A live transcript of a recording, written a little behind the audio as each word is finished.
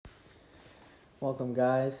Welcome,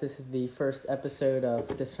 guys. This is the first episode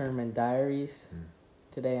of Discernment Diaries.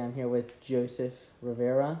 Today I'm here with Joseph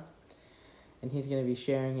Rivera, and he's going to be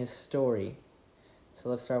sharing his story. So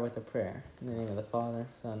let's start with a prayer. In the name of the Father,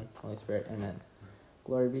 Son, Holy Spirit, Amen.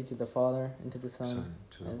 Glory be to the Father, and to the Son,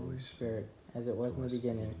 to the and Holy Spirit, as it was in the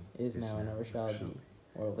beginning, is now, and ever shall be,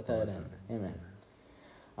 world without end. Amen.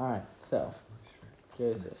 Alright, so,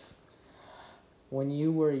 Joseph. When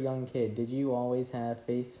you were a young kid, did you always have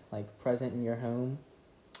faith, present in your home?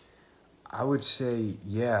 I would say,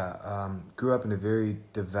 grew up in a very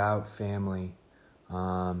devout family.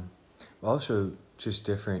 Also, just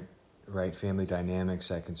different, family dynamics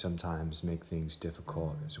that can sometimes make things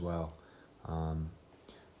difficult as well.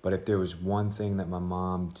 But if there was one thing that my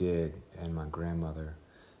mom did and my grandmother,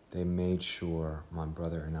 they made sure my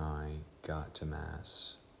brother and I got to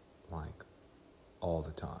Mass, all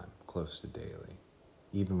the time, close to daily.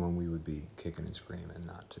 Even when we would be kicking and screaming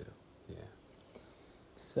not to,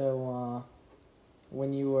 So,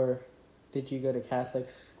 did you go to Catholic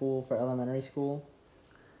school for elementary school?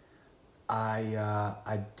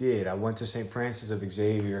 I did. I went to St. Francis of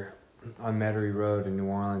Xavier on Metairie Road in New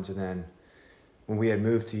Orleans, and then when we had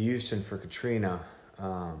moved to Houston for Katrina,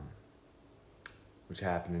 which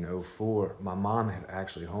happened in 2004, my mom had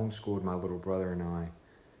actually homeschooled my little brother and I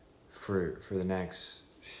for the next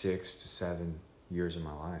 6 to 7 years of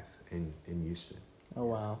my life in Houston. Oh,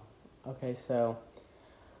 wow. Okay, so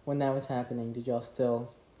when that was happening, did y'all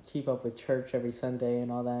still keep up with church every Sunday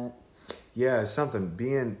and all that? Yeah, it's something.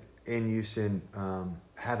 Being in Houston,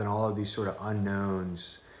 having all of these sort of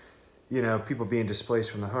unknowns, people being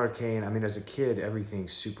displaced from the hurricane. I mean, as a kid,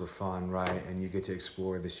 everything's super fun, right? And you get to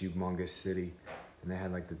explore this humongous city. And they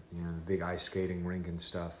had the big ice skating rink and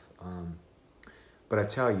stuff. But I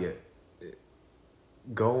tell you,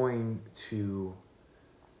 going to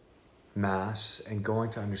Mass and going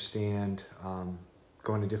to understand,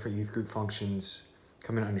 going to different youth group functions,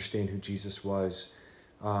 coming to understand who Jesus was,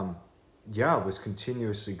 was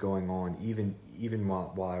continuously going on, even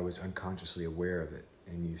while I was unconsciously aware of it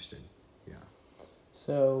in Houston. Yeah.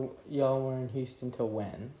 So y'all were in Houston till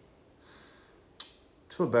when?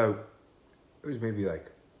 Till about, it was maybe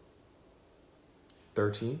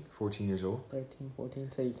 13, 14 years old. 13,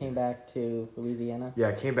 14. So you came back to Louisiana? Yeah,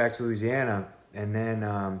 I came back to Louisiana, and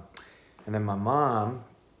then my mom,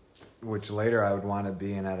 which later I would wind up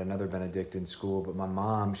being at another Benedictine school, but my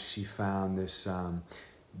mom, she found this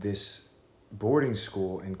boarding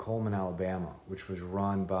school in Coleman, Alabama, which was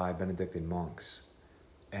run by Benedictine monks.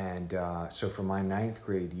 And so for my 9th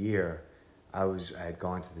grade year, I had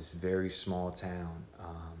gone to this very small town,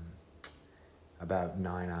 about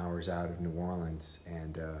 9 hours out of New Orleans,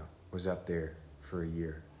 and was up there for a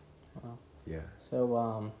year. Wow. Yeah.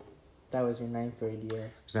 So that was your 9th grade year.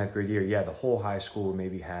 It was 9th grade year. Yeah, the whole high school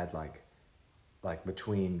maybe had like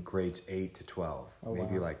between grades 8 to 12,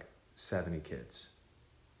 maybe wow. 70 kids.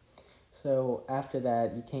 So after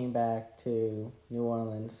that, you came back to New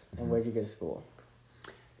Orleans, and where'd you go to school?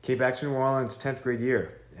 Came back to New Orleans 10th grade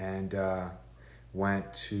year, and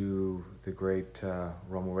went to the great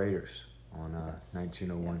Rommel Raiders on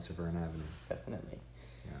 1901 Severn Avenue. Definitely.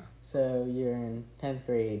 Yeah. So you're in 10th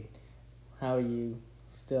grade. How are you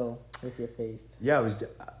still with your faith? Yeah,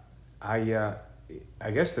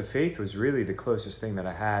 I guess the faith was really the closest thing that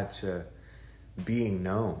I had to being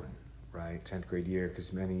known, right? 10th grade year,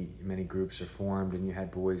 because many groups are formed, and you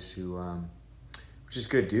had boys who, which is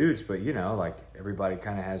good dudes, but everybody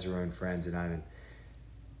kind of has their own friends, and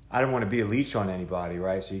I didn't want to be a leech on anybody,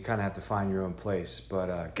 right? So you kind of have to find your own place.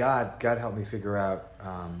 But God helped me figure out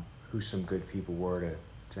who some good people were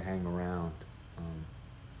to hang around.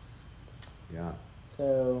 Yeah.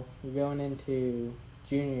 So you're going into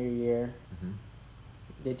junior year. Mm-hmm.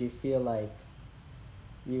 Did you feel like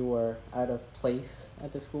you were out of place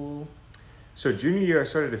at the school? So junior year, I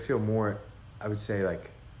started to feel more, I would say,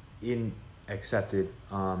 accepted.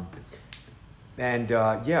 I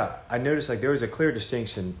noticed there was a clear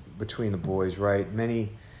distinction between the boys, right? Many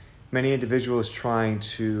individuals trying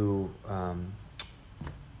to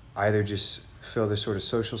either just fill this sort of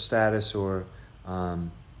social status or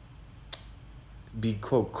be,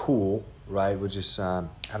 quote, cool, right? Would just, I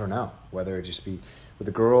don't know, whether it just be with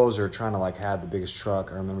the girls or trying to have the biggest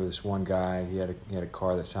truck. I remember this one guy, he had a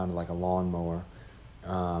car that sounded like a lawnmower,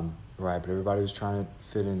 right? But everybody was trying to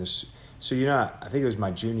fit in this. So, I think it was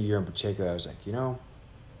my junior year in particular, I was like,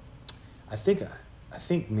 I think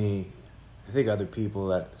other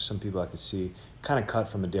people, some people I could see, kind of cut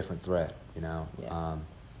from a different thread, Yeah.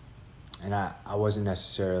 And I wasn't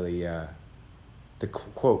necessarily the,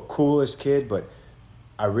 quote, coolest kid, but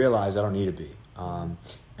I realized I don't need to be.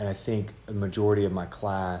 I think a majority of my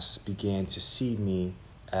class began to see me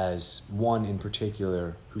as one in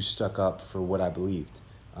particular who stuck up for what I believed.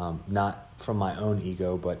 Not from my own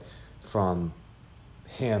ego, but from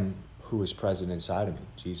him who was present inside of me,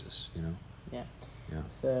 Jesus, Yeah. Yeah.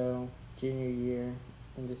 So, junior year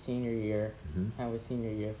into senior year, Mm-hmm. how was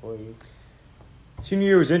senior year for you? Senior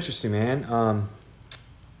year was interesting, man.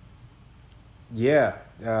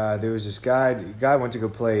 There was this guy. The guy went to go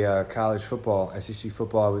play college football, SEC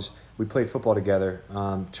football. We played football together.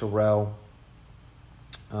 Terrell.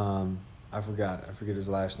 I forget his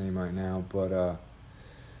last name right now, but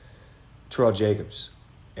Terrell Jacobs.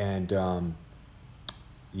 And there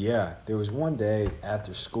was one day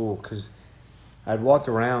after school because I'd walked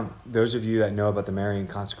around. Those of you that know about the Marian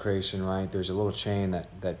consecration, right? There's a little chain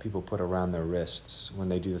that people put around their wrists when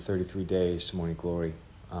they do the 33 days to morning glory.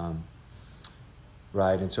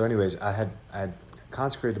 Right, and so anyways, I had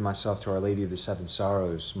consecrated myself to Our Lady of the Seven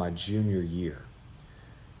Sorrows my junior year.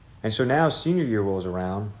 And so now senior year rolls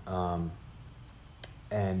around,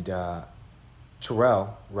 and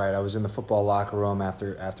Terrell, right, I was in the football locker room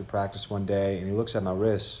after practice one day, and he looks at my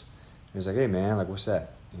wrists, and he's like, "Hey man, like what's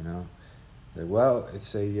that?" Like, well,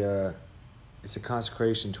 it's a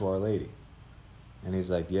consecration to Our Lady. And he's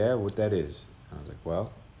like, "Yeah, what that is?" And I was like,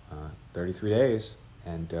 "Well, 33 days,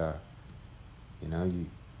 and you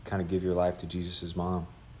kind of give your life to Jesus' mom."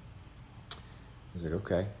 He's like,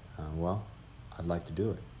 "Okay, well, I'd like to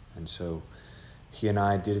do it." And so he and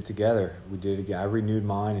I did it together. We did it again. I renewed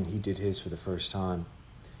mine, and he did his for the first time.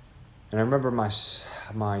 And I remember my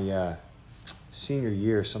senior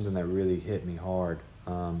year, something that really hit me hard.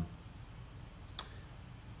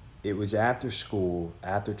 It was after school,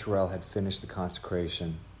 after Terrell had finished the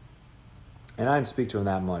consecration. And I didn't speak to him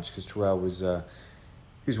that much because Terrell was...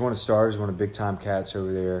 he was one of the starters, one of the big-time cats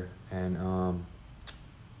over there. And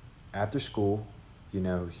after school, he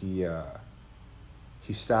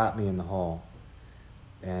stopped me in the hall.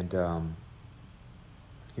 And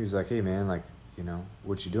he was like, "Hey, man,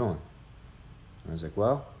 what you doing?" And I was like,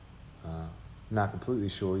 "Well, not completely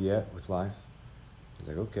sure yet with life." He's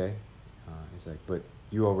like, "Okay." He's like, "But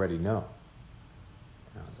you already know."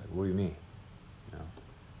 And I was like, "What do you mean?"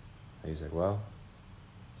 And he's like, "Well,"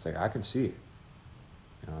 it's like, "I can see it."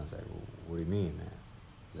 And I was like, "Well, what do you mean, man?"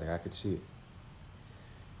 He's like, "I could see it."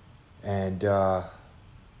 And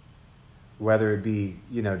whether it be,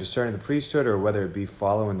 discerning the priesthood or whether it be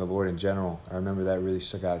following the Lord in general, I remember that really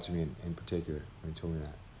stuck out to me in particular when he told me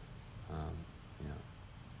that.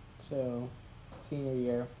 So, senior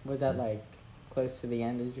year, was that like close to the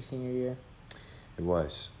end of your senior year? It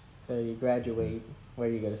was. So you graduate, where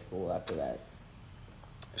do you go to school after that?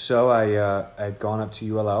 So I had gone up to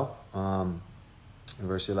ULL,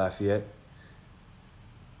 University of Lafayette,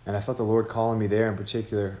 and I felt the Lord calling me there in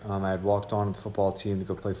particular. I had walked on the football team to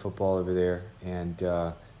go play football over there, and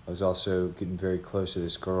I was also getting very close to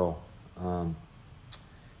this girl. And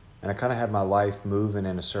I kind of had my life moving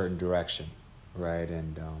in a certain direction, right?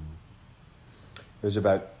 And it was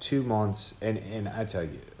about 2 months, and I tell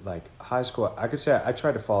you, like high school, I could say I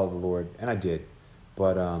tried to follow the Lord, and I did,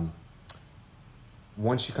 but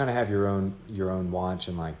once you kind of have your own watch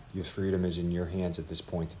and like your freedom is in your hands at this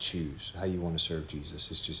point to choose how you want to serve Jesus,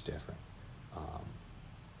 it's just different.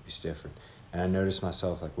 It's different. And I noticed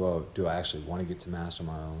myself like, whoa, do I actually want to get to Mass on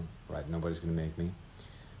my own? Right? Nobody's going to make me.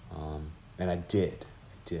 And I did,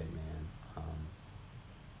 man.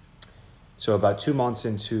 So about 2 months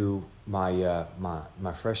into my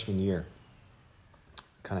freshman year,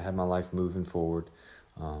 kind of had my life moving forward.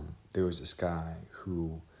 There was this guy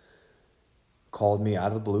who called me out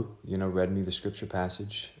of the blue, read me the scripture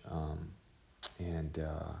passage, and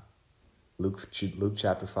Luke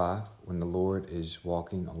chapter 5, when the Lord is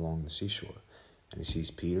walking along the seashore, and he sees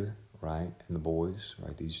Peter, right, and the boys,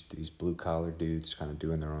 right, these blue-collar dudes kind of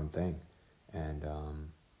doing their own thing, and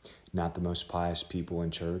not the most pious people in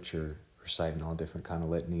church or reciting all different kind of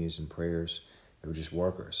litanies and prayers. They were just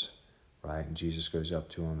workers, right, and Jesus goes up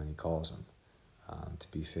to them and he calls them to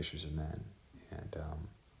be fishers of men, and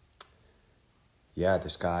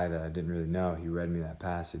this guy that I didn't really know, he read me that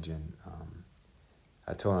passage, and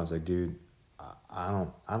I told him, I was like, "Dude, I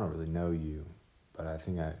don't really know you, but I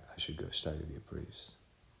think I should go study to be a priest."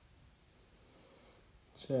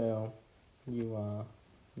 So, you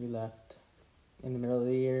left in the middle of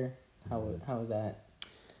the year. How was that?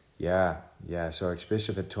 Yeah. So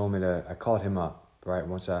Archbishop had told me I called him up, right?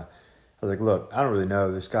 Once I was like, "Look, I don't really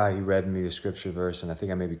know this guy. He read me the scripture verse, and I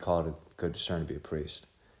think I maybe called it go discern to be a priest."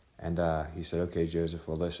 And he said, "Okay, Joseph,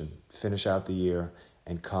 well, listen, finish out the year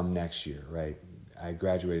and come next year," right? I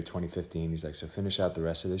graduated 2015. He's like, "So finish out the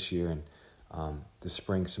rest of this year and the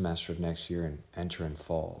spring semester of next year and enter in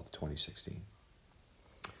fall of 2016.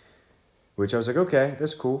 Which I was like, okay,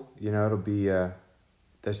 that's cool. You know, it'll be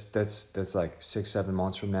that's like 6-7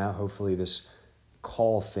 months from now. Hopefully, this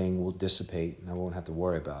call thing will dissipate and I won't have to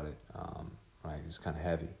worry about it. Right, it's kind of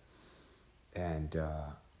heavy, and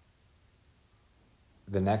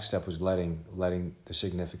the next step was letting the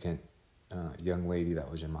significant young lady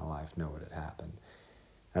that was in my life know what had happened.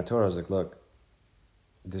 And I told her, I was like, look,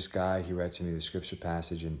 this guy, he read to me the scripture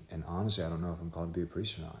passage, and honestly, I don't know if I'm called to be a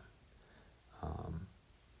priest or not.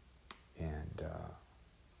 And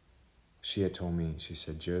she had told me, she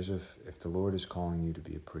said, Joseph, if the Lord is calling you to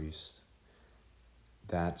be a priest,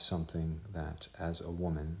 that's something that, as a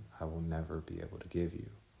woman, I will never be able to give you.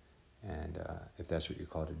 And if that's what you're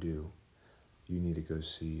called to do, you need to go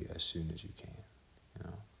see as soon as you can, you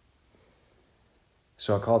know.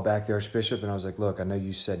 So I called back the Archbishop, and I was like, look, I know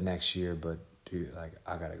you said next year, but dude, like,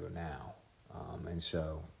 I got to go now. And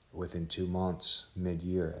so within 2 months,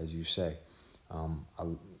 mid-year, as you say,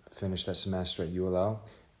 I finished that semester at ULL.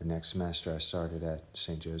 The next semester I started at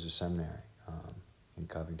St. Joseph Seminary in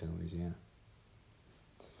Covington, Louisiana.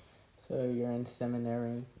 So you're in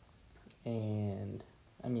seminary, and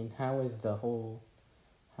I mean, how was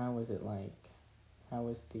it like? How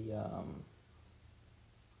was the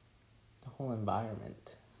whole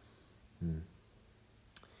environment?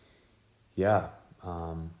 Yeah,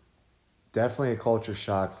 definitely a culture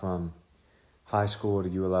shock from high school to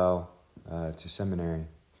ULL to seminary.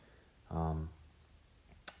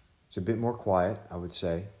 It's a bit more quiet, I would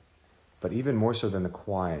say, but even more so than the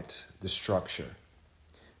quiet, the structure.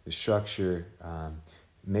 The structure,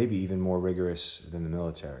 maybe even more rigorous than the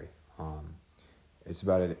military. It's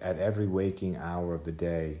about at every waking hour of the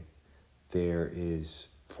day, there is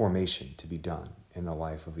formation to be done in the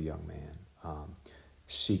life of a young man,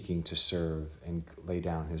 seeking to serve and lay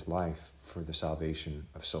down his life for the salvation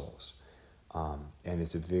of souls. And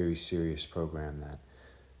it's a very serious program that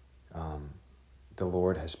the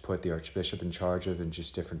Lord has put the Archbishop in charge of, and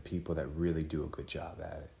just different people that really do a good job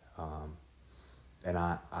at it. And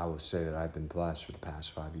I will say that I've been blessed for the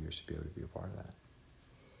past 5 years to be able to be a part of that.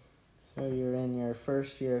 So you're in your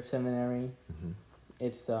first year of seminary. Mm-hmm.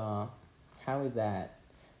 It's how is that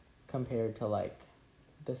compared to like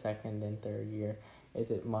the second and third year?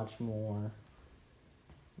 Is it much more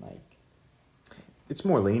like? It's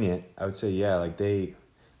more lenient, I would say. Yeah, like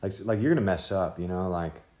you're gonna mess up, you know.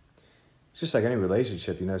 Like it's just like any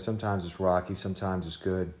relationship, you know. Sometimes it's rocky, sometimes it's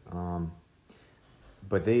good.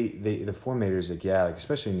 But the formators, like, yeah, like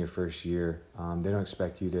especially in your first year, they don't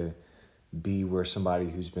expect you to be where somebody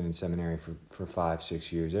who's been in seminary for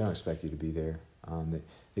 5-6 years, they don't expect you to be there.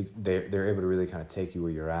 They're able to really kind of take you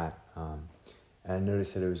where you're at. And I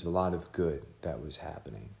noticed that there was a lot of good that was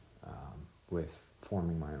happening with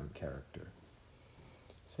forming my own character.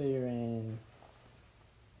 So you're in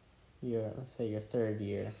let's say your third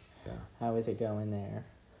year. Yeah. How is it going there?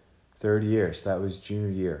 Third year, so that was junior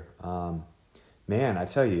year. Man, I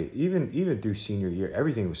tell you, even through senior year,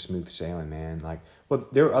 everything was smooth sailing, man. Like, well,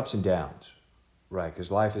 there were ups and downs, right?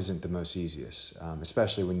 Because life isn't the most easiest,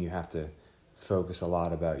 especially when you have to focus a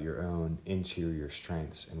lot about your own interior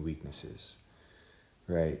strengths and weaknesses,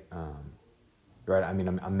 right? Right. I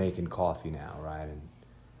mean, I'm making coffee now, right?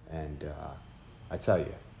 And I tell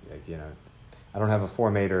you, like, you know, I don't have a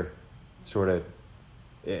formator, sort of,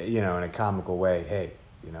 you know, in a comical way. Hey,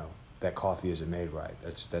 you know, that coffee isn't made right.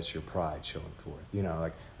 That's your pride showing forth. You know,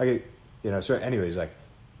 like you know. So, anyways, like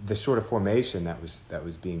the sort of formation that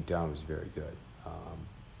was being done was very good.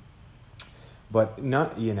 But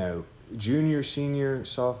not, you know, junior, senior,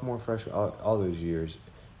 sophomore, freshman, all those years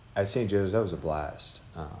at St. Joe's, that was a blast.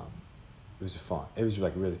 It was fun. It was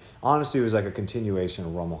like really, honestly, it was like a continuation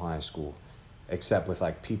of Rummel High School, except with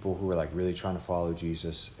like people who were like really trying to follow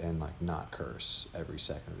Jesus and like not curse every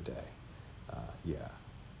second of the day. Yeah.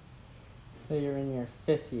 So you're in your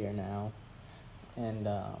fifth year now, and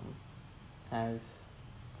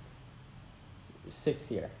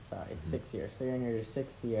sixth year. Sixth year. So you're in your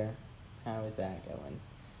sixth year. How is that going?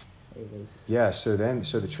 It was. Yeah. So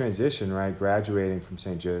the transition, right? Graduating from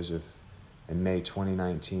St. Joseph in May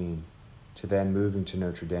 2019, to then moving to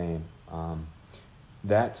Notre Dame.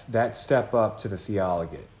 That step up to the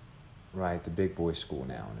theologate, right? The big boy school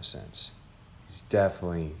now, in a sense. It's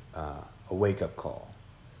definitely a wake-up call.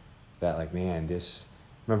 That, like, man,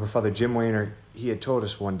 remember Father Jim Wayner, he had told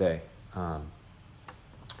us one day,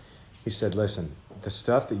 he said, listen, the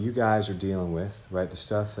stuff that you guys are dealing with, right, the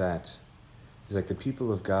stuff that is like the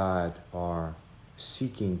people of God are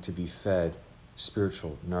seeking to be fed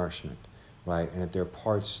spiritual nourishment, right? And if there are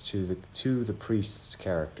parts to the priest's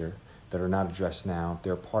character that are not addressed now, if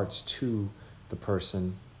there are parts to the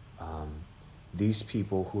person, these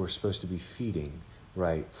people who are supposed to be feeding,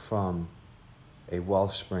 right, from a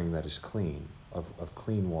wellspring that is clean, of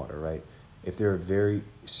clean water, right? If there are very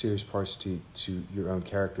serious parts to your own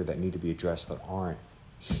character that need to be addressed that aren't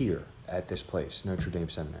here at this place, Notre Dame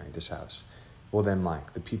Seminary, this house, well then,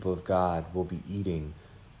 like, the people of God will be eating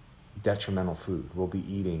detrimental food, will be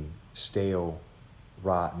eating stale,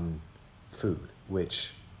 rotten food,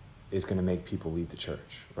 which is going to make people leave the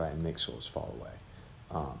church, right, and make souls fall away.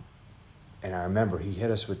 And I remember he hit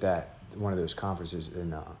us with that, one of those conferences,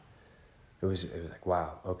 and it was like,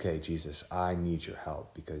 wow, okay, Jesus, I need your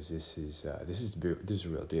help, because this is a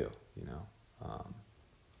real deal, you know.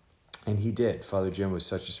 And he did. Father Jim was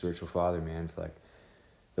such a spiritual father, man, for like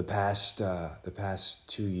the past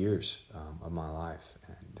 2 years of my life,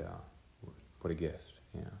 and what a gift,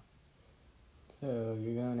 you know. So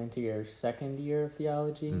you're going into your second year of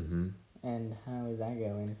theology, Mm-hmm. and how is that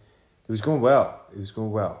going? It was going well.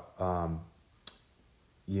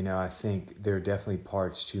 You know, I think there are definitely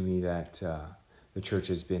parts to me that the church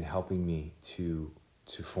has been helping me to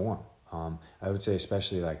form. I would say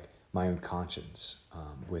especially like my own conscience,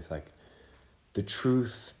 with like the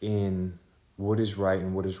truth in what is right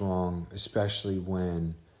and what is wrong, especially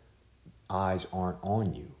when eyes aren't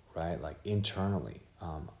on you, right? Like internally.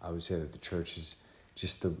 I would say that the church is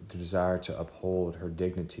just the desire to uphold her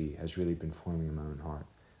dignity has really been forming in my own heart.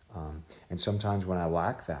 And sometimes when I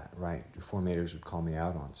lack that, right, the formators would call me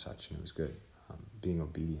out on such, and it was good, being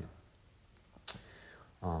obedient.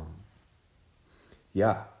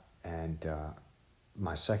 Yeah, and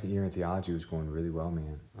my second year in theology was going really well,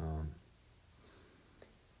 man.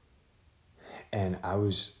 And I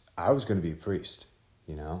was going to be a priest,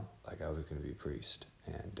 you know, like I was going to be a priest.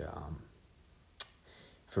 And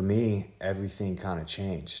for me, everything kind of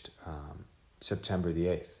changed September the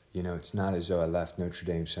 8th. You know, it's not as though I left Notre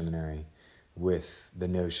Dame Seminary with the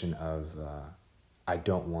notion of I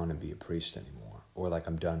don't want to be a priest anymore, or like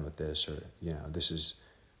I'm done with this, or, you know, this is,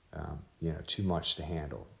 too much to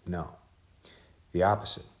handle. No, the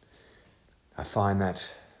opposite. I find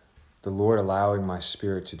that the Lord allowing my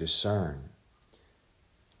spirit to discern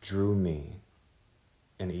drew me,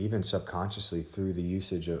 and even subconsciously through the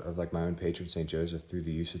usage of like my own patron, St. Joseph, through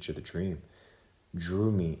the usage of the dream,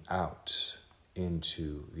 drew me out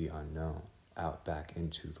into the unknown, out back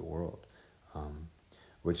into the world,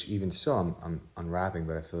 which even still I'm unwrapping,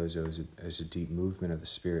 but I feel as though it was a deep movement of the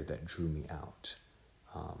Spirit that drew me out,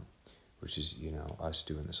 which is, you know, us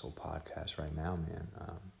doing this whole podcast right now, man.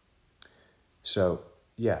 So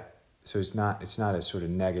it's not a sort of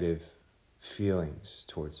negative feelings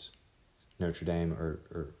towards Notre Dame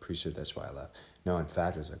or priesthood. That's why I left. No, in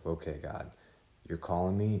fact, it was like, okay, God, you're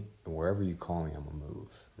calling me, and wherever you call me, I'm gonna move,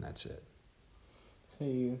 and that's it. So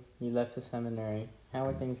you left the seminary. How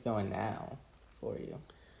are things going now for you?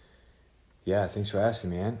 Yeah, thanks for asking,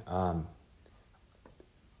 man.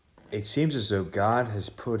 It seems as though God has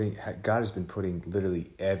been putting literally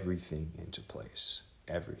everything into place.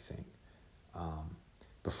 Everything.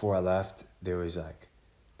 Before I left, there was like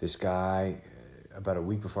this guy about a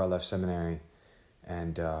week before I left seminary,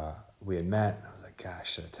 and we had met. And I was like,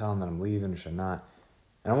 gosh, should I tell him that I'm leaving or should I not?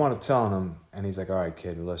 And I wound up telling him, and he's like, all right,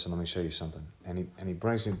 kid, well, listen, let me show you something. And he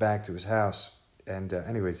brings me back to his house. And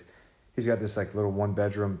anyways, he's got this like little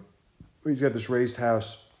 1-bedroom. He's got this raised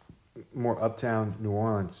house, more uptown New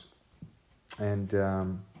Orleans. And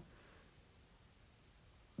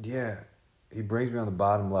he brings me on the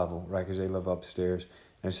bottom level, right, because they live upstairs.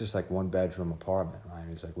 And it's just like 1-bedroom apartment, right?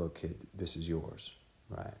 And he's like, look, kid, this is yours,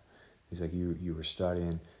 right? He's like, you were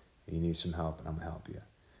studying, you need some help, and I'm going to help you.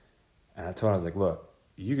 And I told him, I was like, look,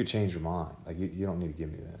 you could change your mind. Like, you don't need to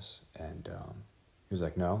give me this. And he was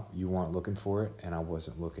like, no, you weren't looking for it, and I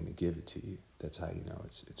wasn't looking to give it to you. That's how you know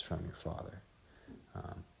it's from your Father.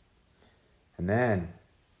 And then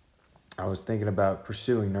I was thinking about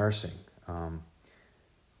pursuing nursing.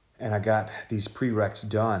 And I got these prereqs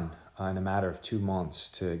done in a matter of 2 months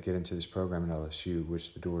to get into this program at LSU,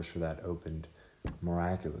 which the doors for that opened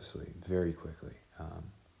miraculously, very quickly.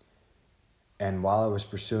 And while I was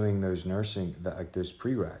pursuing those those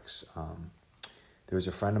prereqs, there was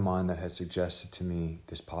a friend of mine that had suggested to me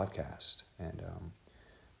this podcast. And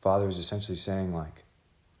Father was essentially saying, like,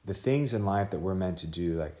 the things in life that we're meant to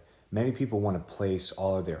do, like, many people want to place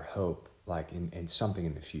all of their hope, like, in something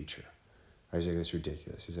in the future. Right? He's like, that's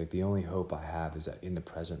ridiculous. He's like, the only hope I have is that in the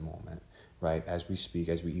present moment, right, as we speak,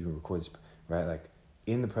 as we even record this, right, like,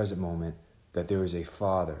 in the present moment, that there is a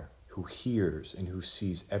Father who hears and who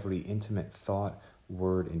sees every intimate thought,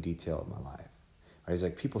 word, and detail of my life. Right? He's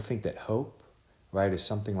like, people think that hope, right, is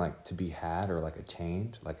something like to be had or like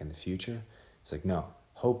attained, like in the future. It's like, no,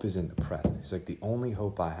 hope is in the present. He's like, the only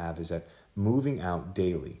hope I have is that moving out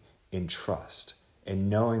daily in trust and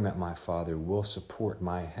knowing that my Father will support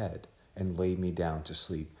my head and lay me down to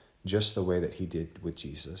sleep just the way that he did with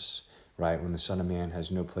Jesus, right? When the Son of Man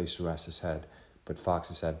has no place to rest his head, but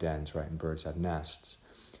foxes have dens, right? And birds have nests.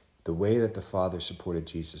 The way that the Father supported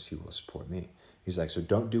Jesus, he will support me. He's like, so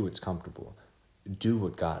don't do what's comfortable. Do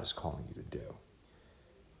what God is calling you to do.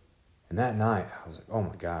 And that night, I was like, oh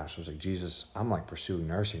my gosh. I was like, Jesus, I'm like pursuing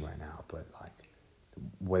nursing right now, but like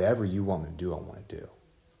whatever you want me to do, I want to do.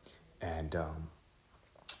 And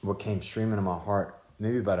what came streaming in my heart,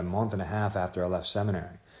 maybe about a month and a half after I left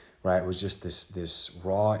seminary, right, was just this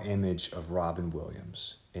raw image of Robin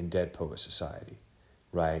Williams in Dead Poet Society,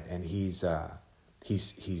 right? And he's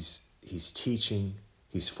teaching,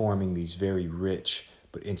 he's forming these very rich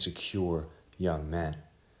but insecure young men,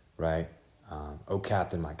 right? Oh,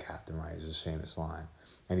 Captain, my Captain, right, is his famous line.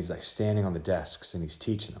 And he's like standing on the desks and he's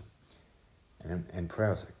teaching them. And in prayer,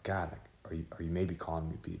 I was like, God, like, are you maybe calling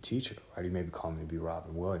me to be a teacher? Are you maybe calling me to be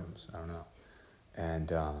Robin Williams? I don't know.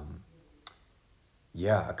 And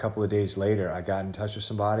yeah, a couple of days later, I got in touch with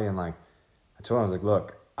somebody and like, I told him, I was like,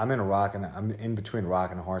 look, I'm in between a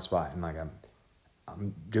rock and a hard spot, and like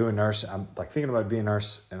I'm doing nurse. I'm like thinking about being a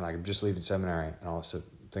nurse, and like I'm just leaving seminary, and also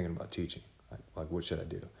thinking about teaching. Like what should I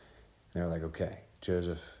do? And they were like, okay,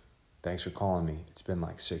 Joseph, thanks for calling me. It's been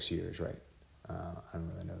like 6 years, right? I don't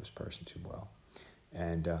really know this person too well,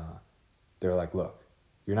 and they were like, look,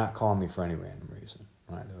 you're not calling me for any random reason,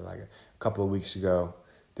 right? They were like, a couple of weeks ago,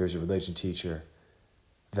 there's a religion teacher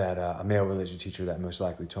that a male religion teacher that most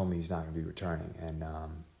likely told me he's not going to be returning. And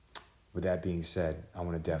with that being said, I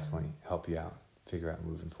want to definitely help you out, figure out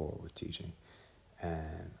moving forward with teaching.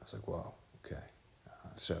 And I was like, well, okay.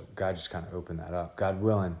 So God just kind of opened that up. God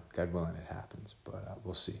willing, it happens, but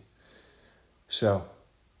we'll see. So,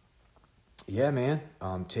 yeah, man,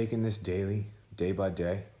 taking this daily, day by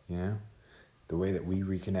day, you know. The way that we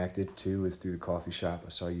reconnected, too, was through the coffee shop. I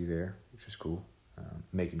saw you there, which was cool.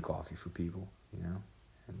 Making coffee for people, you know.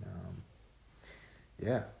 And,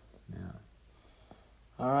 yeah.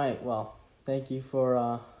 All right, well, thank you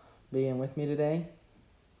for being with me today.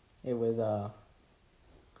 It was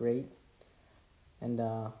great, and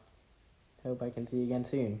hope I can see you again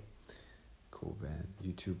soon. Cool, man.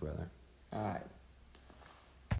 You too, brother. All right.